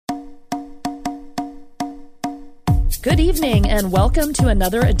Good evening and welcome to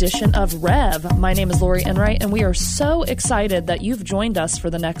another edition of REV. My name is Lori Enright and we are so excited that you've joined us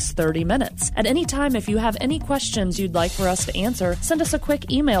for the next 30 minutes. At any time, if you have any questions you'd like for us to answer, send us a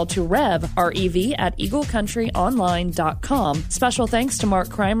quick email to REV, R-E-V, at eaglecountryonline.com. Special thanks to Mark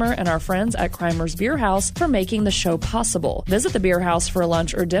Kreimer and our friends at Kreimer's Beer House for making the show possible. Visit the Beer House for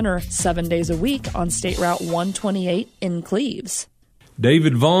lunch or dinner 7 days a week on State Route 128 in Cleves.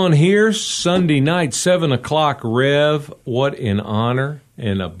 David Vaughan here, Sunday night, 7 o'clock, Rev. What an honor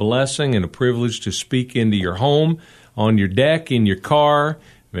and a blessing and a privilege to speak into your home, on your deck, in your car.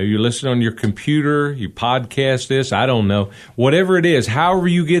 Maybe you're listening on your computer, you podcast this, I don't know. Whatever it is, however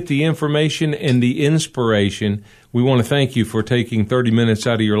you get the information and the inspiration, we want to thank you for taking 30 minutes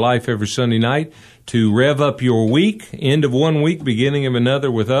out of your life every Sunday night to rev up your week, end of one week, beginning of another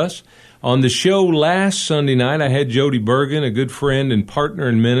with us. On the show last Sunday night, I had Jody Burgin, a good friend and partner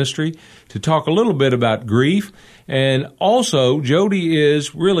in ministry, to talk a little bit about grief. And also, Jody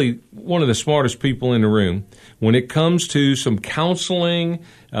is really one of the smartest people in the room. When it comes to some counseling,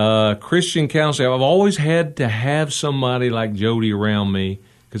 Christian counseling, I've always had to have somebody like Jody around me,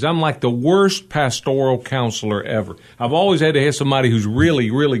 because I'm like the worst pastoral counselor ever. I've always had to have somebody who's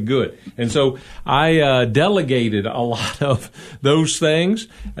really, really good. And so I delegated a lot of those things.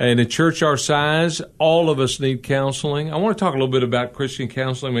 In a church our size, all of us need counseling. I want to talk a little bit about Christian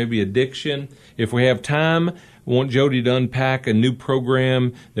counseling, maybe addiction. If we have time, I want Jody to unpack a new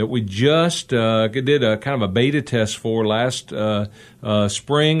program that we just did a kind of a beta test for last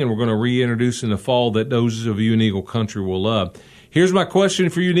spring, and we're going to reintroduce in the fall that those of you in Eagle Country will love. Here's my question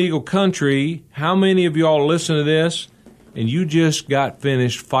for you in Eagle Country. How many of y'all listen to this and you just got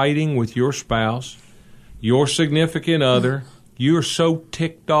finished fighting with your spouse, your significant other? You're so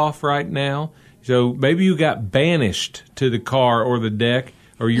ticked off right now. So maybe you got banished to the car or the deck,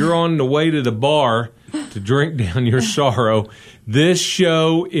 or you're on the way to the bar to drink down your sorrow. This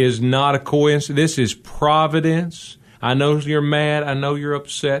show is not a coincidence. This is providence. I know you're mad. I know you're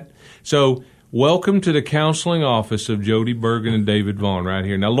upset. So welcome to the counseling office of Jody Burgin and David Vaughan right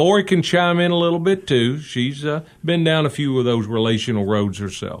here. Now, Lori can chime in a little bit, too. She's been down a few of those relational roads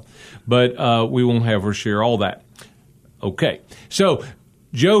herself. But we won't have her share all that. Okay. So,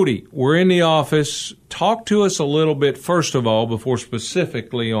 Jody, we're in the office. Talk to us a little bit, first of all, before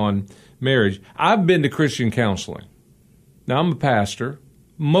specifically on marriage. I've been to Christian counseling. Now, I'm a pastor.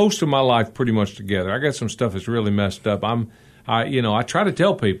 Most of my life pretty much together. I got some stuff that's really messed up. I try to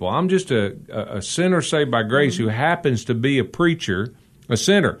tell people I'm just a sinner saved by grace who happens to be a preacher, a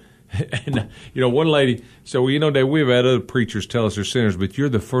sinner. And, one lady said, well, Dave, we've had other preachers tell us they're sinners, but you're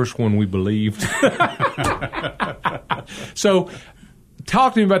the first one we believed. So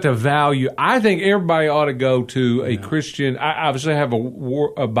talk to me about the value. I think everybody ought to go to a Christian. I obviously have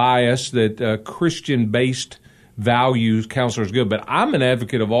a bias that Christian-based values counselor is good, but I'm an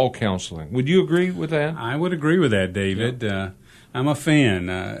advocate of all counseling. Would you agree with that? I would agree with that, David. Yeah. I'm a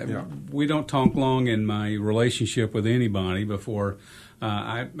fan. We don't talk long in my relationship with anybody before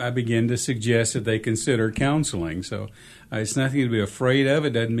I begin to suggest that they consider counseling. So it's nothing to be afraid of.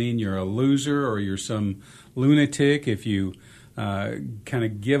 It doesn't mean you're a loser or you're some lunatic if you kind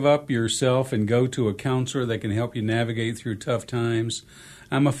of give up yourself and go to a counselor that can help you navigate through tough times.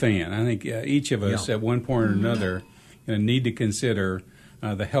 I'm a fan. I think each of us at one point or another need to consider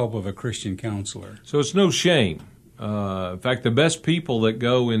the help of a Christian counselor. So it's no shame. In fact, the best people that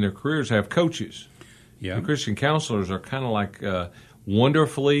go in their careers have coaches. Yeah. And Christian counselors are kind of like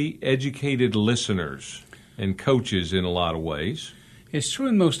wonderfully educated listeners and coaches in a lot of ways. It's true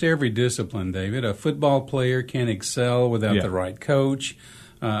in most every discipline, David. A football player can't excel without the right coach.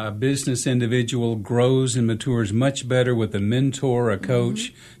 A business individual grows and matures much better with a mentor, a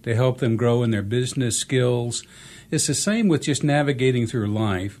coach, to help them grow in their business skills. It's the same with just navigating through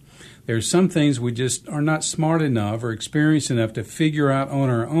life. There's some things we just are not smart enough or experienced enough to figure out on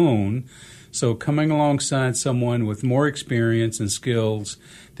our own. So coming alongside someone with more experience and skills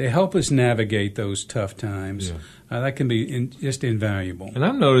to help us navigate those tough times, that can be just invaluable. And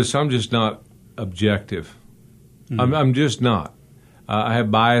I've noticed I'm just not objective. I'm just not. I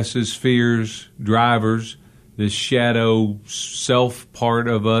have biases, fears, drivers, this shadow self part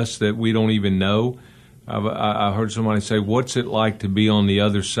of us that we don't even know. I heard somebody say, what's it like to be on the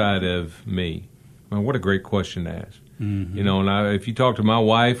other side of me? Well, what a great question to ask. Mm-hmm. And if you talk to my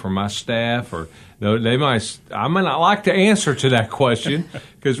wife or my staff, or I might not like to answer to that question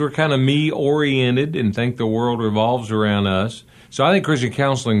because we're kind of me-oriented and think the world revolves around us. So I think Christian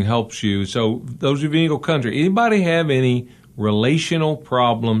counseling helps you. So those of you in Eagle Country, anybody have any relational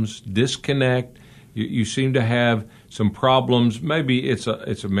problems, disconnect? You seem to have some problems. Maybe it's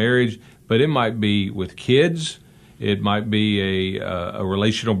a marriage, but it might be with kids. It might be a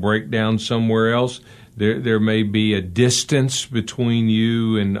relational breakdown somewhere else. There may be a distance between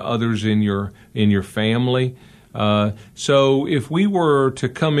you and others in your family. So if we were to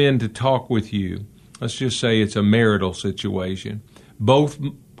come in to talk with you, let's just say it's a marital situation, both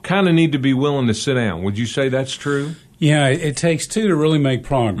kind of need to be willing to sit down. Would you say that's true? Yeah, it takes two to really make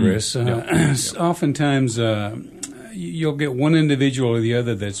progress. Oftentimes, you'll get one individual or the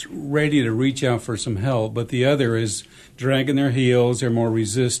other that's ready to reach out for some help, but the other is dragging their heels. They're more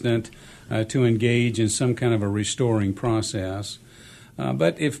resistant to engage in some kind of a restoring process.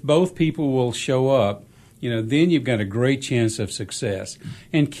 But if both people will show up, then you've got a great chance of success.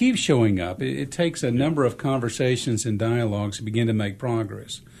 And keep showing up. It takes a number of conversations and dialogues to begin to make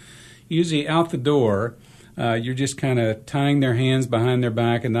progress. Usually out the door, you're just kind of tying their hands behind their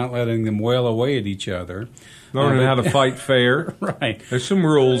back and not letting them wail away at each other. Learning how to fight fair. Right. There's some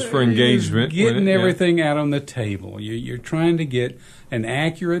rules for engagement. Getting everything out on the table. You're trying to get an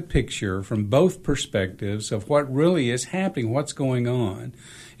accurate picture from both perspectives of what really is happening, what's going on.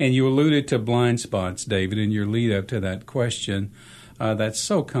 And you alluded to blind spots, David, in your lead up to that question. That's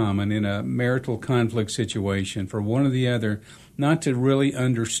so common in a marital conflict situation for one or the other not to really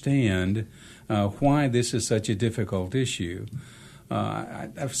understand why this is such a difficult issue.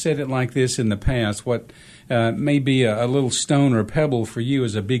 I've said it like this in the past. What may be a little stone or pebble for you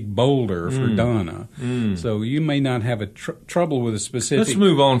is a big boulder for Donna. So you may not have a trouble with a specific... Let's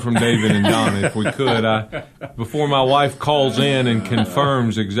move on from David and Donna if we could. Before my wife calls in and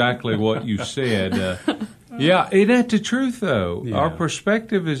confirms exactly what you said. Isn't that the truth, though? Yeah. Our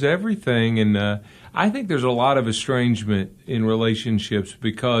perspective is everything. And I think there's a lot of estrangement in relationships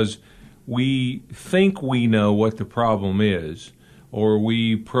because we think we know what the problem is, or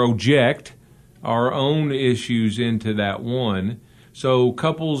we project our own issues into that one. So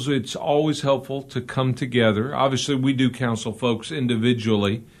couples, it's always helpful to come together. Obviously, we do counsel folks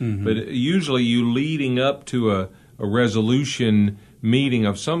individually, but usually you leading up to a resolution meeting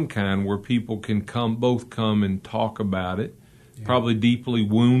of some kind where people can both come and talk about it. Yeah. Probably deeply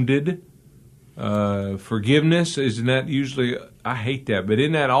wounded. Forgiveness, isn't that usually, I hate that, but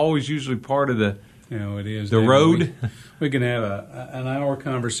isn't that always usually part of the it is. The road? We can have an hour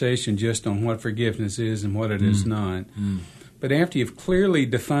conversation just on what forgiveness is and what it is not. But after you've clearly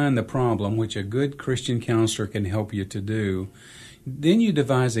defined the problem, which a good Christian counselor can help you to do, then you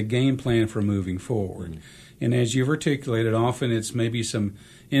devise a game plan for moving forward. And as you've articulated, often it's maybe some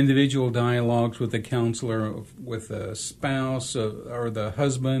individual dialogues with the counselor, with the spouse or the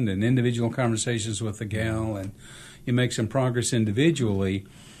husband, and individual conversations with the gal, and you make some progress individually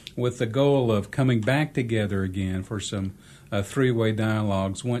with the goal of coming back together again for some three-way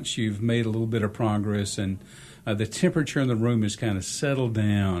dialogues once you've made a little bit of progress and the temperature in the room is kind of settled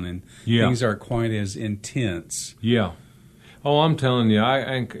down and things aren't quite as intense. Yeah. Oh, I'm telling you,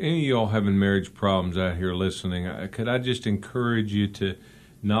 any of y'all having marriage problems out here listening, could I just encourage you to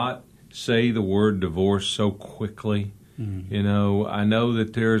not say the word divorce so quickly? I know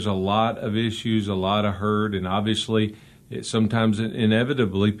that there's a lot of issues, a lot of hurt, and obviously sometimes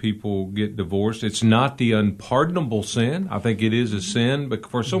inevitably people get divorced. It's not the unpardonable sin. I think it is a sin, but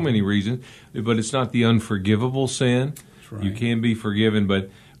for so many reasons. But it's not the unforgivable sin. That's right. You can be forgiven, but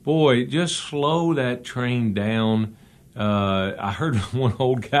boy, just slow that train down. I heard one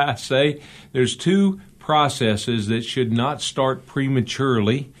old guy say there's two processes that should not start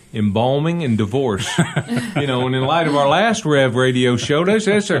prematurely: embalming and divorce. And in light of our last REV radio show,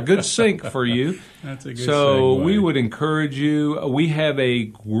 that's a good sync for you. That's a good So segue. We would encourage you. We have a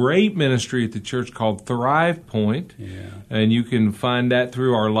great ministry at the church called Thrive Point, and you can find that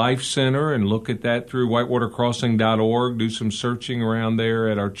through our Life Center and look at that through whitewatercrossing.org. Do some searching around there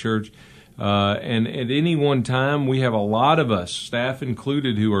at our church. And at any one time, we have a lot of us, staff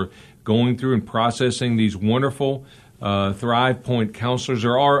included, who are going through and processing these wonderful Thrive Point counselors.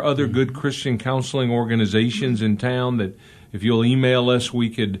 There are other good Christian counseling organizations in town that if you'll email us,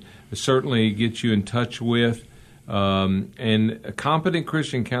 we could certainly get you in touch with. And competent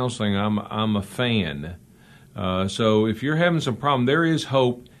Christian counseling, I'm a fan. So if you're having some problem, there is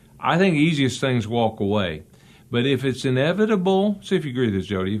hope. I think the easiest thing is walk away. But if it's inevitable, see if you agree with this,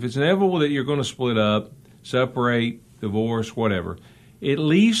 Jody, if it's inevitable that you're going to split up, separate, divorce, whatever, at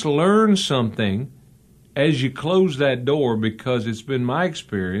least learn something as you close that door, because it's been my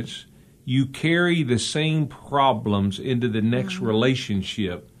experience, you carry the same problems into the next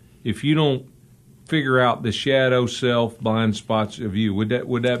relationship if you don't figure out the shadow self, blind spots of you. Would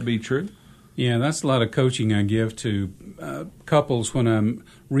that be true? Yeah, that's a lot of coaching I give to couples when I'm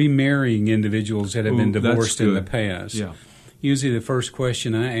remarrying individuals that have been divorced in the past. Yeah. usually the first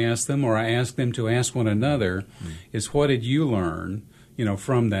question I ask them, or I ask them to ask one another, is what did you learn,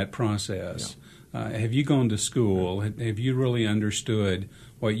 from that process? Have you gone to school? Have you really understood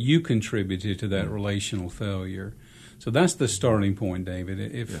what you contributed to that relational failure? So that's the starting point, David.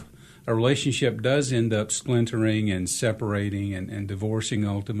 If a relationship does end up splintering and separating and divorcing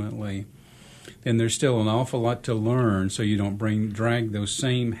ultimately, then there's still an awful lot to learn so you don't drag those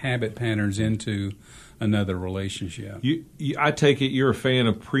same habit patterns into another relationship. I take it you're a fan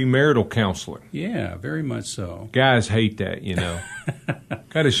of premarital counseling. Yeah, very much so. Guys hate that,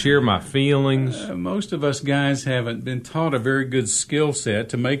 Got to share my feelings. Most of us guys haven't been taught a very good skill set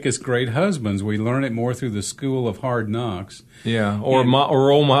to make us great husbands. We learn it more through the school of hard knocks. Yeah, or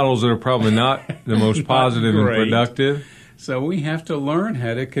role models that are probably not the most positive and productive. So we have to learn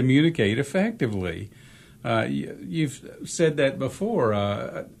how to communicate effectively. You've said that before.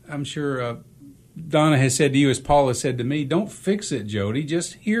 I'm sure Donna has said to you, as Paul has said to me, don't fix it, Jody.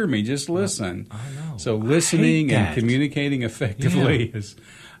 Just hear me. Just listen. I know. So listening and communicating effectively is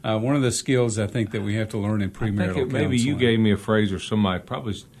one of the skills I think that we have to learn in premarital counseling. Maybe you gave me a phrase, or somebody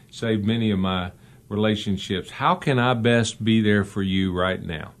probably saved many of my relationships. How can I best be there for you right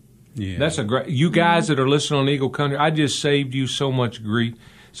now? Yeah. That's a great. You guys that are listening on Eagle Country, I just saved you so much grief.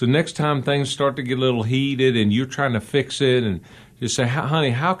 So next time things start to get a little heated and you're trying to fix it, and just say,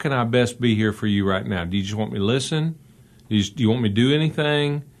 honey, how can I best be here for you right now? Do you just want me to listen? Do you want me to do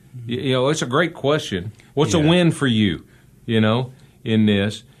anything? It's a great question. What's a win for you, in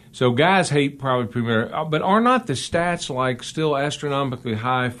this? So guys hate probably premarital, but are not the stats still astronomically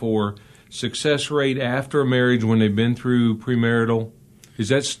high for success rate after a marriage when they've been through premarital? Is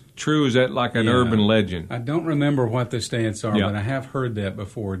that true? Is that like an urban legend? I don't remember what the stats are, but I have heard that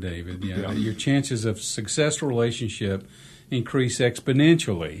before, David. That your chances of successful relationship increase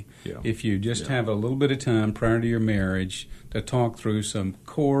exponentially if you just have a little bit of time prior to your marriage to talk through some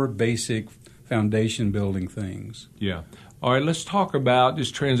core, basic, foundation-building things. Yeah. All right, let's talk about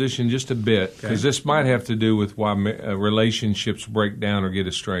this transition just a bit, because this might have to do with why relationships break down or get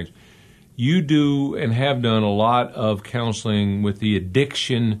estranged. You do and have done a lot of counseling with the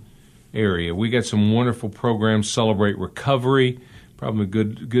addiction area. We got some wonderful programs, Celebrate Recovery. Probably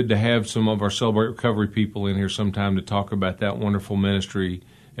good to have some of our Celebrate Recovery people in here sometime to talk about that wonderful ministry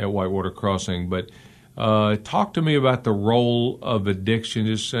at Whitewater Crossing. But talk to me about the role of addiction,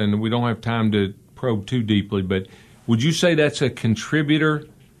 and we don't have time to probe too deeply, but would you say that's a contributor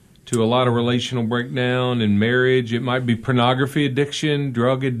to a lot of relational breakdown in marriage? It might be pornography addiction,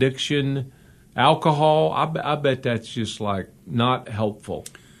 drug addiction, alcohol. I bet that's just not helpful.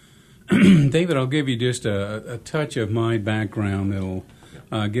 David, I'll give you just a touch of my background that'll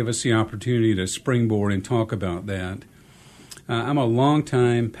give us the opportunity to springboard and talk about that. I'm a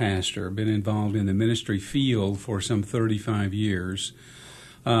longtime pastor, been involved in the ministry field for some 35 years.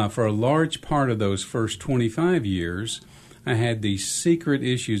 For a large part of those first 25 years, I had these secret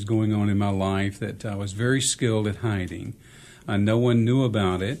issues going on in my life that I was very skilled at hiding. No one knew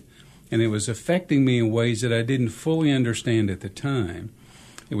about it, and it was affecting me in ways that I didn't fully understand at the time.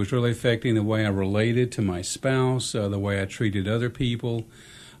 It was really affecting the way I related to my spouse, the way I treated other people.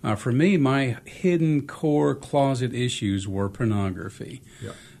 For me, my hidden core closet issues were pornography.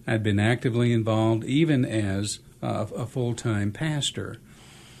 Yep. I'd been actively involved even as a full-time pastor.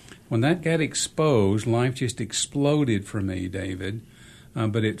 When that got exposed, life just exploded for me, David.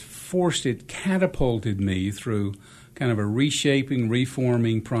 But it catapulted me through kind of a reshaping,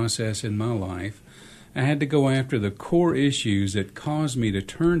 reforming process in my life. I had to go after the core issues that caused me to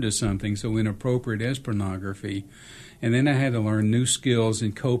turn to something so inappropriate as pornography. And then I had to learn new skills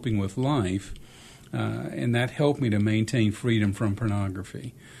in coping with life, and that helped me to maintain freedom from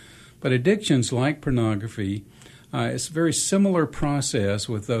pornography. But addictions like pornography, it's a very similar process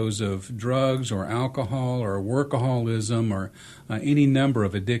with those of drugs or alcohol or workaholism or any number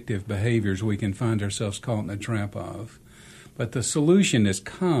of addictive behaviors we can find ourselves caught in the trap of. But the solution is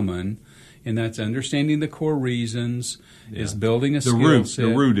common, and that's understanding the core reasons, is building a skill set.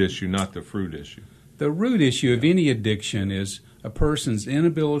 The root issue, not the fruit issue. The root issue of any addiction is a person's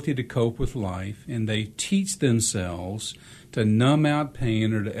inability to cope with life, and they teach themselves to numb out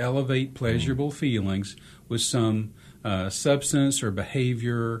pain or to elevate pleasurable feelings with some substance or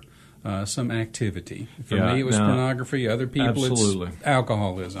behavior, some activity. For me, it was pornography. Other people, it's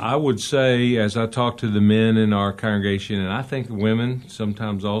alcoholism. I would say, as I talk to the men in our congregation, and I think the women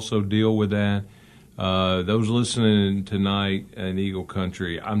sometimes also deal with that, those listening tonight in Eagle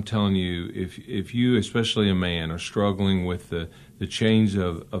Country, I'm telling you, if you, especially a man, are struggling with the chains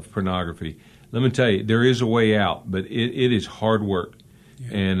of pornography, let me tell you, there is a way out, but it is hard work.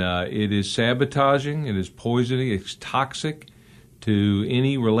 And it is sabotaging, it is poisoning, it's toxic to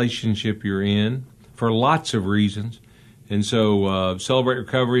any relationship you're in for lots of reasons. And so Celebrate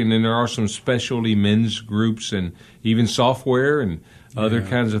Recovery, and then there are some specialty men's groups and even software and other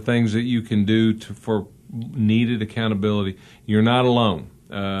kinds of things that you can do for needed accountability. You're not alone.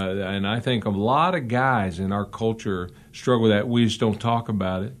 And I think a lot of guys in our culture struggle with that. We just don't talk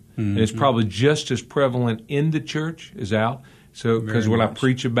about it. And it's probably just as prevalent in the church as out. So, because when I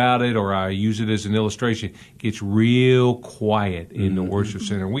preach about it or I use it as an illustration, it gets real quiet in the worship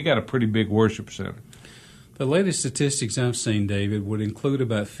center. We got a pretty big worship center. The latest statistics I've seen, David, would include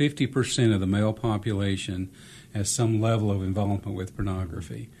about 50% of the male population has some level of involvement with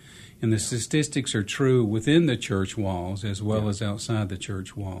pornography. And the statistics are true within the church walls as well as outside the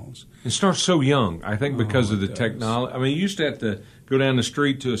church walls. It starts so young, I think, because of the technology. I mean, you used to have to go down the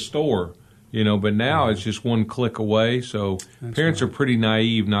street to a store, but now it's just one click away. So parents are pretty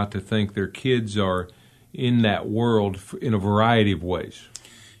naive not to think their kids are in that world in a variety of ways.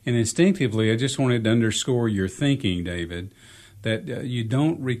 And instinctively, I just wanted to underscore your thinking, David, that you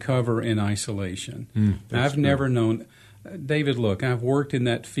don't recover in isolation. I've never known... David, look, I've worked in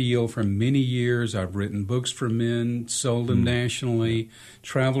that field for many years. I've written books for men, sold them nationally,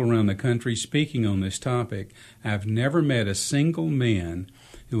 traveled around the country speaking on this topic. I've never met a single man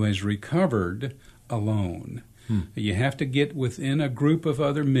who has recovered alone. You have to get within a group of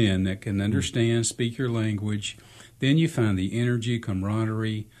other men that can understand, speak your language. Then you find the energy,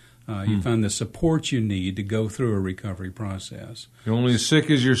 camaraderie. You find the support you need to go through a recovery process. You're only as sick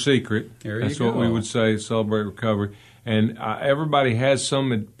as your secret. That's what we would say, Celebrate Recovery. And everybody has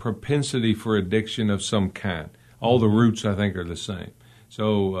some propensity for addiction of some kind. All the roots, I think, are the same.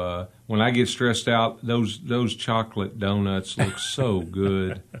 So when I get stressed out, those chocolate donuts look so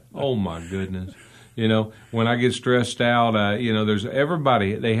good. Oh, my goodness. When I get stressed out, there's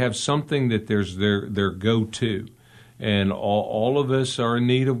everybody, they have something that there's their go-to. And all of us are in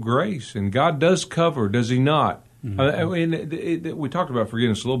need of grace. And God does cover, does He not? We talked about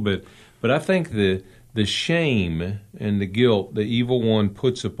forgiveness a little bit, but I think the shame and the guilt the evil one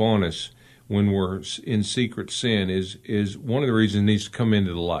puts upon us when we're in secret sin is one of the reasons it needs to come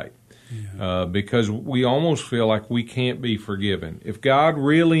into the light. Because we almost feel like we can't be forgiven. If God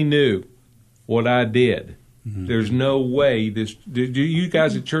really knew what I did, there's no way you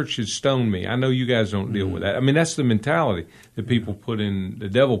guys at church should stone me. I know you guys don't deal with that. I mean, that's the mentality that people the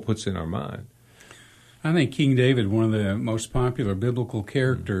devil puts in our mind. I think King David, one of the most popular biblical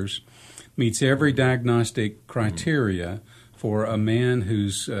characters, meets every diagnostic criteria for a man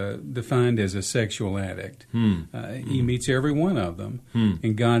who's defined as a sexual addict. He meets every one of them.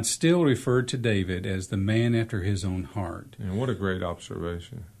 And God still referred to David as the man after his own heart. And what a great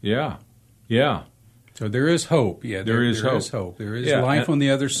observation. Yeah. So there is hope. There is hope. There is life on the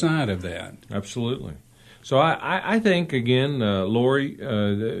other side of that. Absolutely. So I think, again, Lori,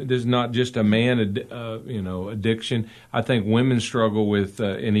 this is not just a man addiction. I think women struggle with,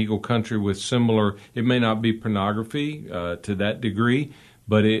 in Eagle Country, with similar, it may not be pornography to that degree,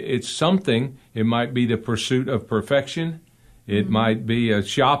 but it's something. It might be the pursuit of perfection. It might be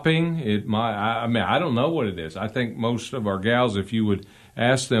shopping. I don't know what it is. I think most of our gals, if you would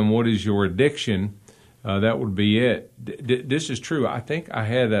ask them, what is your addiction, that would be it. This is true. I think I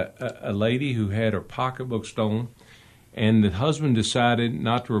had a lady who had her pocketbook stolen, and the husband decided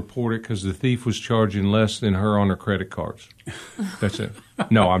not to report it because the thief was charging less than her on her credit cards. That's it.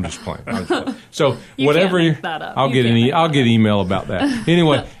 No, I'm just playing. So you whatever, can't make that up. I'll get email about that.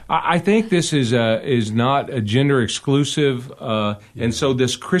 Anyway, I think this is not a gender exclusive, and so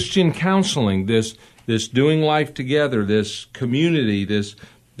this Christian counseling, this doing life together, this community, this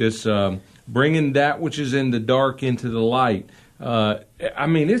bringing that which is in the dark into the light.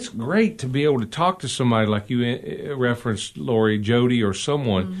 It's great to be able to talk to somebody like you referenced, Lori, Jody, or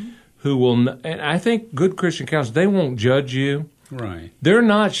someone who will. And I think good Christian counselors, they won't judge you. Right. They're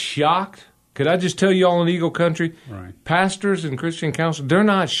not shocked. Could I just tell you all in Eagle Country, right, pastors and Christian counselors, they're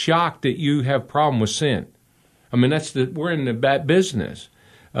not shocked that you have a problem with sin. I mean, we're in that business.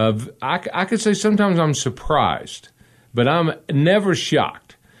 I could say sometimes I'm surprised, but I'm never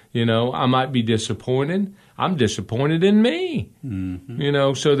shocked. I might be disappointed. I'm disappointed in me.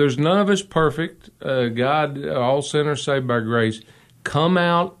 So there's none of us perfect. God, all sinners saved by grace. Come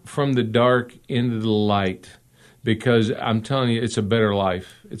out from the dark into the light, because I'm telling you, it's a better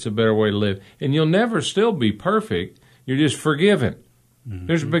life. It's a better way to live. And you'll never still be perfect. You're just forgiven.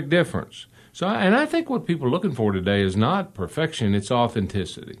 There's a big difference. So, I think what people are looking for today is not perfection, it's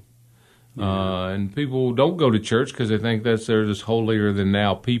authenticity. And people don't go to church because they think there's this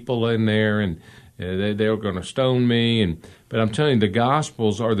holier-than-thou people in there, and They're going to stone me. But I'm telling you, the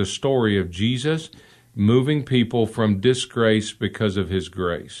Gospels are the story of Jesus moving people from disgrace because of his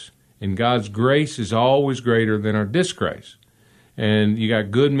grace. And God's grace is always greater than our disgrace. And you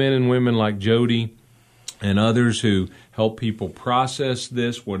got good men and women like Jody and others who help people process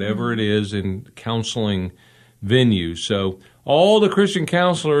this, whatever it is, in counseling venues. So all the Christian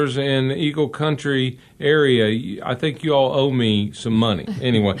counselors in the Eagle Country area, I think you all owe me some money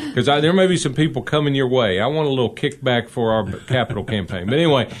anyway, because there may be some people coming your way. I want a little kickback for our capital campaign. But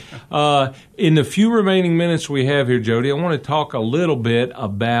anyway, in the few remaining minutes we have here, Jody, I want to talk a little bit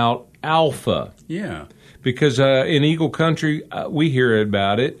about Alpha. Yeah. Because in Eagle Country, we hear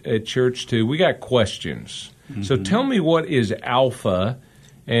about it at church too. We got questions. Mm-hmm. So tell me, what is Alpha?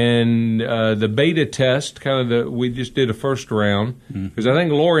 And the beta test, we just did a first round, because I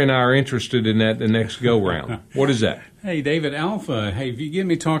think Lori and I are interested in that the next go-round. What is that? Hey, David, Alpha, if you get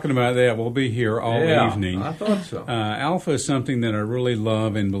me talking about that, we'll be here all evening. I thought so. Alpha is something that I really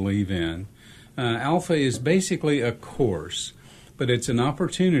love and believe in. Alpha is basically a course, but it's an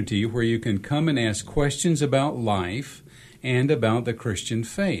opportunity where you can come and ask questions about life and about the Christian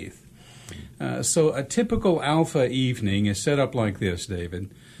faith. So a typical Alpha evening is set up like this, David.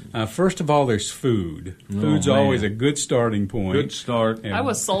 First of all, there's food. Food's always a good starting point. Good start. I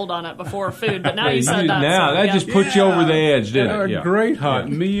was sold on it before food, but now you said that. Now, that just put you over the edge, didn't it? A great hot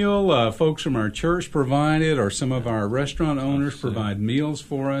meal. Folks from our church provide it, or some of our restaurant owners provide meals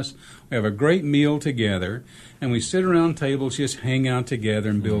for us. We have a great meal together, and we sit around tables, just hang out together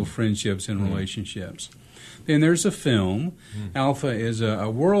and build friendships and relationships. Then there's a film. Alpha is a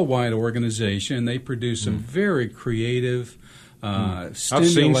worldwide organization. They produce some very creative, stimulating I've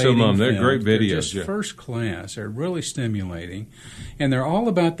seen some of them. They're great videos. They're just first class. They're really stimulating. And they're all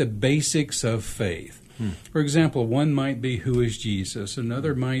about the basics of faith. For example, one might be, who is Jesus?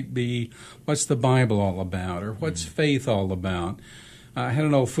 Another might be, what's the Bible all about? Or what's faith all about? I had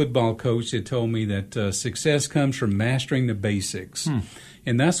an old football coach that told me that success comes from mastering the basics.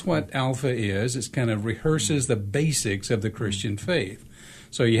 And that's what Alpha is. It kind of rehearses the basics of the Christian faith.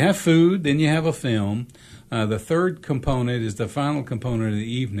 So you have food, then you have a film. The third component is the final component of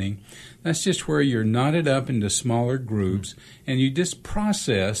the evening. That's just where you're knotted up into smaller groups, and you just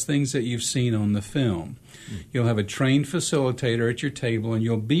process things that you've seen on the film. You'll have a trained facilitator at your table, and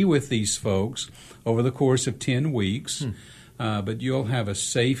you'll be with these folks over the course of 10 weeks. But you'll have a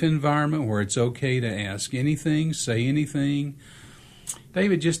safe environment where it's okay to ask anything, say anything.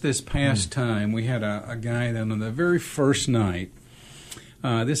 David, just this past time, we had a guy that on the very first night,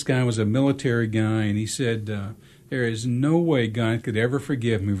 this guy was a military guy, and he said, there is no way God could ever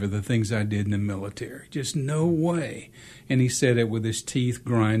forgive me for the things I did in the military. Just no way. And he said it with his teeth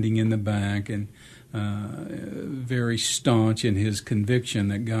grinding in the back, and very staunch in his conviction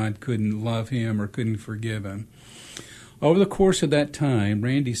that God couldn't love him or couldn't forgive him. Over the course of that time,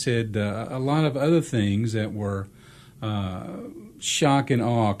 Randy said a lot of other things that were shock and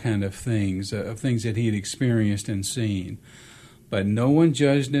awe kind of things that he had experienced and seen. But no one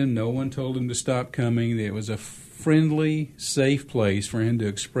judged him. No one told him to stop coming. It was a friendly, safe place for him to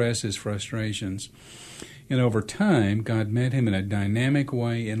express his frustrations. And over time, God met him in a dynamic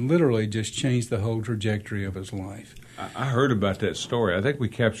way and literally just changed the whole trajectory of his life. I heard about that story. I think we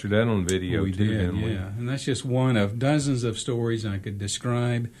captured that on video, we too. Did, yeah. And that's just one of dozens of stories I could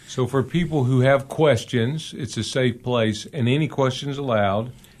describe. So for people who have questions, it's a safe place, and any questions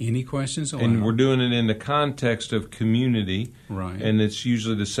allowed. Any questions allowed. And we're doing it in the context of community. Right. And it's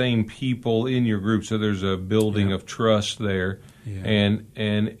usually the same people in your group, so there's a building of trust there. Yeah.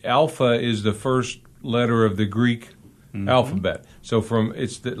 And Alpha is the first letter of the Greek alphabet. So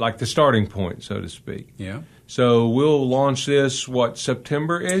it's like the starting point, so to speak. Yeah. So we'll launch this,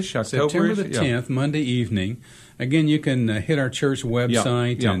 September-ish, October-ish? September the 10th, Monday evening. Again, you can hit our church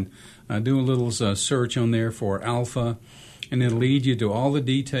website and do a little search on there for Alpha, and it'll lead you to all the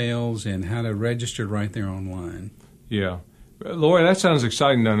details and how to register right there online. Yeah. Lori, that sounds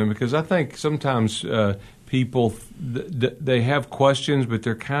exciting, doesn't it? Because I think sometimes people, they have questions, but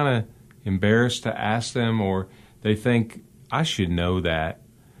they're kind of embarrassed to ask them, or they think, I should know that.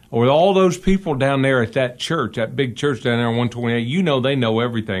 Or all those people down there at that church, that big church down there on 128, they know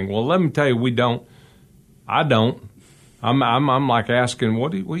everything. Well, let me tell you, we don't. I don't. I'm like asking,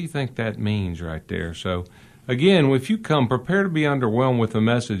 what do you think that means right there? So, again, if you come, prepare to be underwhelmed with the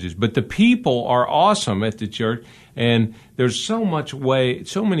messages. But the people are awesome at the church, and there's so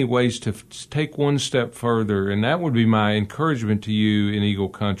many ways to take one step further, and that would be my encouragement to you in Eagle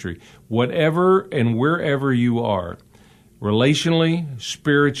Country. Whatever and wherever you are, relationally,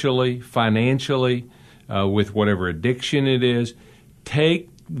 spiritually, financially, with whatever addiction it is, take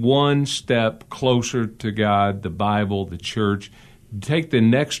one step closer to God, the Bible, the church. Take the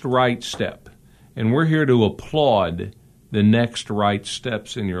next right step. And we're here to applaud the next right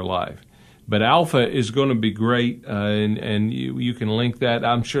steps in your life. But Alpha is going to be great, and you can link that.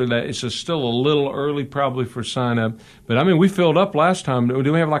 I'm sure that it's still a little early probably for sign up. But, I mean, we filled up last time.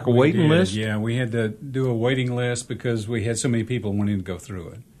 Do we have like a waiting list? Yeah, we had to do a waiting list because we had so many people wanting to go through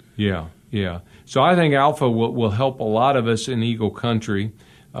it. Yeah. So I think Alpha will help a lot of us in Eagle Country.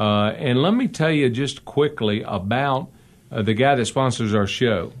 And let me tell you just quickly about the guy that sponsors our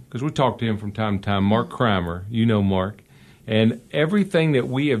show, because we talk to him from time to time, Mark Kramer. You know Mark. And everything that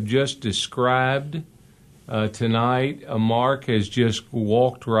we have just described tonight, Mark has just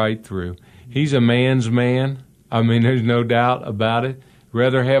walked right through. He's a man's man. I mean, there's no doubt about it.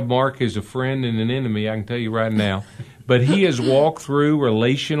 Rather have Mark as a friend than an enemy, I can tell you right now. But he has walked through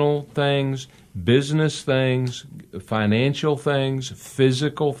relational things, business things, financial things,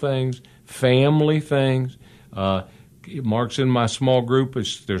 physical things, family things. Mark's in my small group.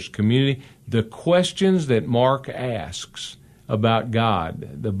 There's community. The questions that Mark asks about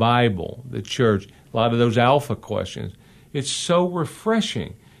God, the Bible, the church, a lot of those Alpha questions, it's so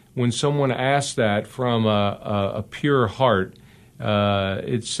refreshing when someone asks that from a pure heart.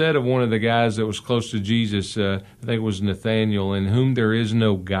 It's said of one of the guys that was close to Jesus, I think it was Nathaniel, in whom there is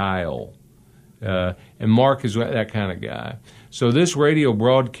no guile. And Mark is that kind of guy. So this radio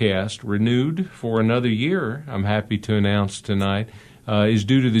broadcast, renewed for another year, I'm happy to announce tonight, is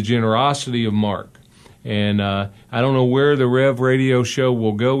due to the generosity of Mark. And I don't know where the REV radio show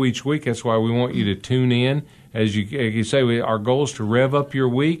will go each week. That's why we want you to tune in. As you say, our goal is to rev up your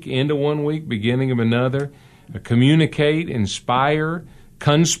week, into one week, beginning of another, communicate, inspire,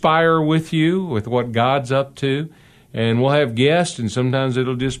 conspire with you with what God's up to. And we'll have guests, and sometimes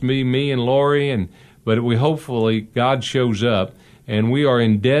it'll just be me and Lori, but we hopefully God shows up. And we are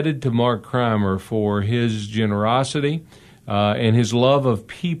indebted to Mark Kramer for his generosity and his love of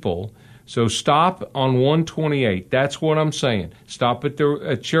people. So stop on 128. That's what I'm saying. Stop at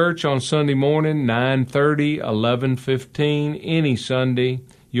the church on Sunday morning, 9:30, 11:15, any Sunday.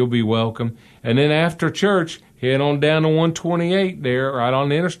 You'll be welcome. And then after church, head on down to 128 there, right on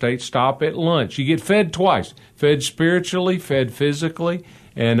the interstate. Stop at lunch. You get fed twice, fed spiritually, fed physically.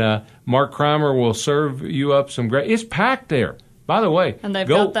 And Mark Kramer will serve you up some great. It's packed there. By the way, and they've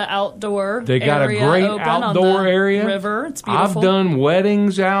got the outdoor. They got a great outdoor area. River, it's beautiful. I've done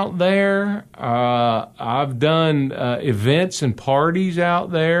weddings out there. I've done events and parties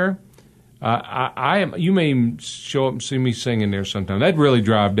out there. I am. You may even show up and see me singing there sometime. That'd really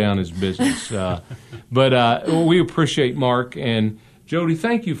drive down his business. But we appreciate Mark and Jody.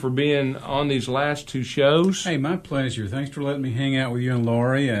 Thank you for being on these last two shows. Hey, my pleasure. Thanks for letting me hang out with you and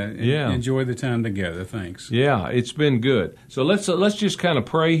Lori. Enjoy the time together. Thanks. Yeah, it's been good. So let's just kind of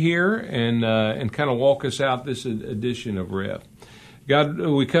pray here and kind of walk us out this edition of REV. God,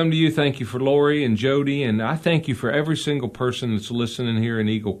 we come to you. Thank you for Lori and Jody, and I thank you for every single person that's listening here in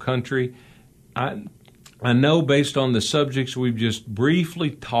Eagle Country. I know based on the subjects we've just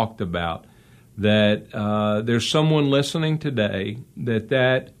briefly talked about that there's someone listening today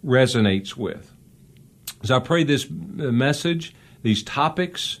that resonates with. So I pray this message, these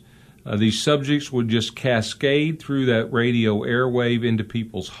topics, these subjects would just cascade through that radio airwave into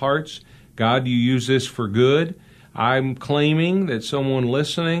people's hearts. God, you use this for good. I'm claiming that someone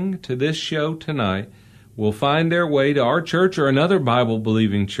listening to this show tonight will find their way to our church or another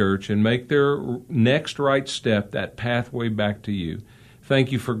Bible-believing church and make their next right step, that pathway back to you.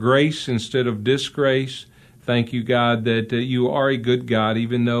 Thank you for grace instead of disgrace. Thank you, God, that you are a good God,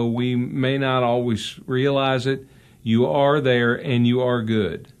 even though we may not always realize it. You are there and you are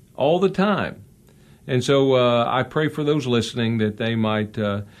good all the time. And so I pray for those listening that they might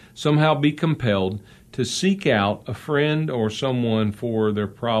somehow be compelled to seek out a friend or someone for their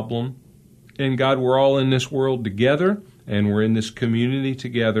problem. And God, we're all in this world together, and we're in this community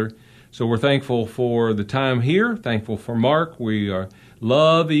together. So we're thankful for the time here, thankful for Mark. We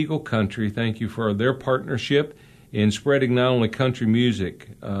love Eagle Country. Thank you for their partnership in spreading not only country music,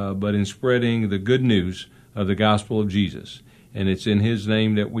 but in spreading the good news of the gospel of Jesus. And it's in his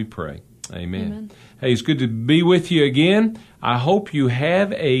name that we pray. Amen. Hey, it's good to be with you again. I hope you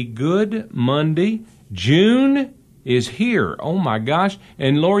have a good Monday. June is here. Oh, my gosh.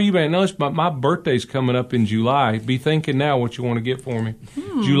 And, Laura, you may notice, but my birthday's coming up in July. Be thinking now what you want to get for me.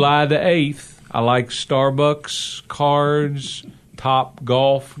 July the 8th. I like Starbucks cards, Top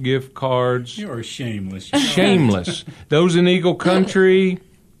Golf gift cards. You are shameless. Shameless. Those in Eagle Country,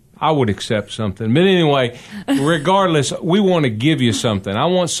 I would accept something. But anyway, regardless, we want to give you something. I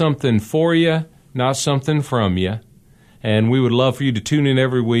want something for you, not something from you. And we would love for you to tune in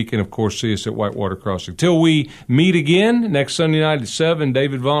every week and, of course, see us at Whitewater Crossing. Till we meet again next Sunday night at 7,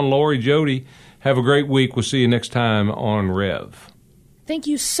 David, Vaughan, Lori, Jody, have a great week. We'll see you next time on REV. Thank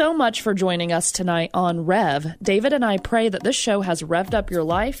you so much for joining us tonight on REV. David and I pray that this show has revved up your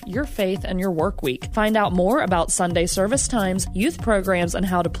life, your faith, and your work week. Find out more about Sunday service times, youth programs, and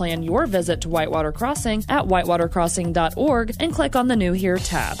how to plan your visit to Whitewater Crossing at whitewatercrossing.org and click on the New Here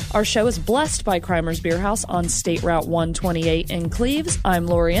tab. Our show is blessed by Crimer's Beer House on State Route 128 in Cleves. I'm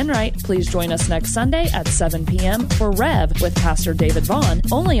Lori Enright. Please join us next Sunday at 7 p.m. for REV with Pastor David Vaughan,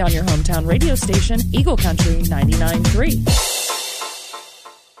 only on your hometown radio station, Eagle Country 99.3.